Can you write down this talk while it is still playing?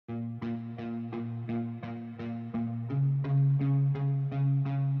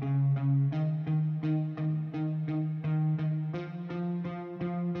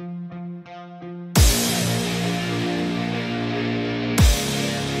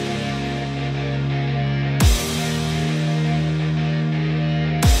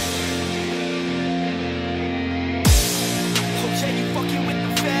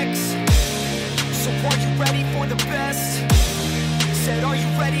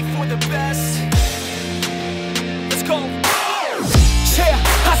ready for the best. Let's go. Yeah,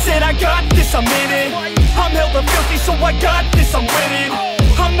 I said I got this, I'm in it. I'm hella filthy, so I got this, I'm winning.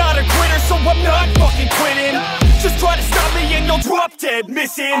 I'm not a quitter, so I'm not fucking quitting. Just try to stop me and you'll drop dead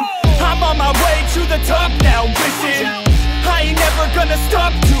missing. I'm on my way to the top now, listen. I ain't never gonna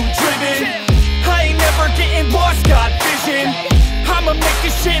stop, too driven. I ain't never getting lost, got vision. I'ma make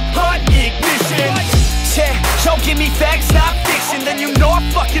this shit hot, ignition. Yeah, yo, give me facts, not fiction. Then you know I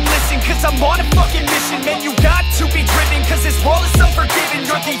fucking listen, cause I'm on a fucking mission. Man, you got to be driven, cause this world is unforgiving.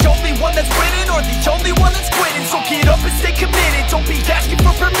 You're the only one that's winning, or the only one that's quitting. So get up and stay committed, don't be asking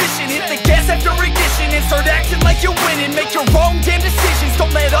for permission. Hit the gas after ignition and start acting like you're winning. Make your own damn decisions,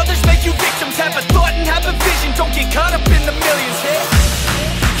 don't let others make you victims. Have a thought and have a vision, don't get caught up in the millions.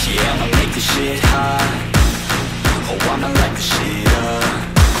 Yeah, I'ma make this shit hot. Oh, I'ma light this shit up.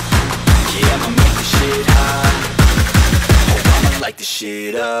 Yeah, I'ma make this shit hot. Oh, I'ma light this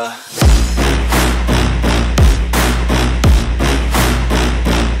shit up.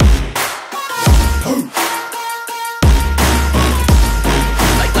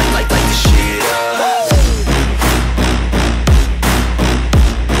 Light this shit up.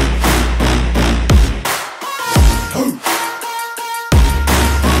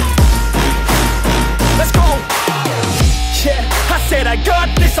 Let's go. Yeah, I said I got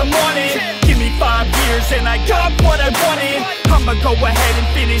this, I'm on it. Give me 5 years and I got what I wanted. I'ma go ahead and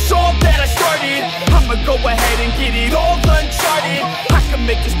finish all that I started. I'ma go ahead and get it all uncharted. I can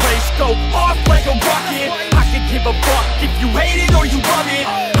make this place go off like a rocket. I can give a fuck if you hate it or you love it.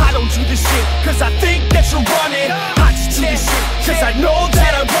 I don't do this shit cause I think that you're on it. I just do this shit cause I know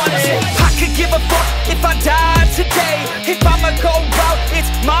that I want it. I could give a fuck if I died today. If I'ma go out, it's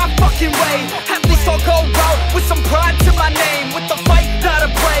my fucking way. At least I'll go out with some pride to my name. With the fight, not a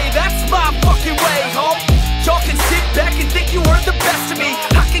play, that's my fucking way, home. Y'all can sit back and think you were the best of me.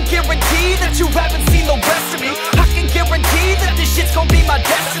 I can guarantee that you haven't seen the rest of me. I can guarantee that this shit's gonna be my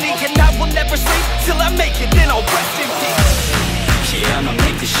destiny. And I will never sleep till I make it, then I'll rest in peace. Yeah, I'ma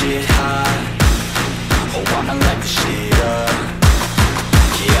make this shit hot. Oh, I'ma light this shit up.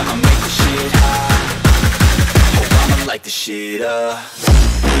 Yeah, I'ma make this shit hot. Oh, I'ma light this shit up.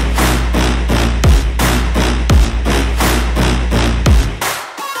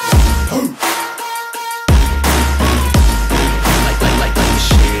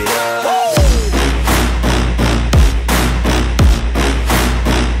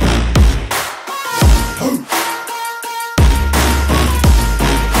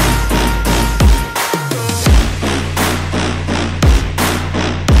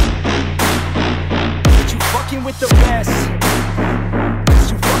 With the best,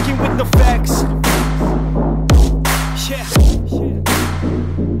 you fucking with Neffex. Yeah.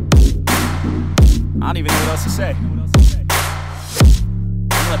 I don't even know what else to say. I'm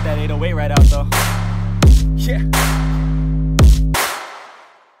gonna let that 808 right out though. Yeah.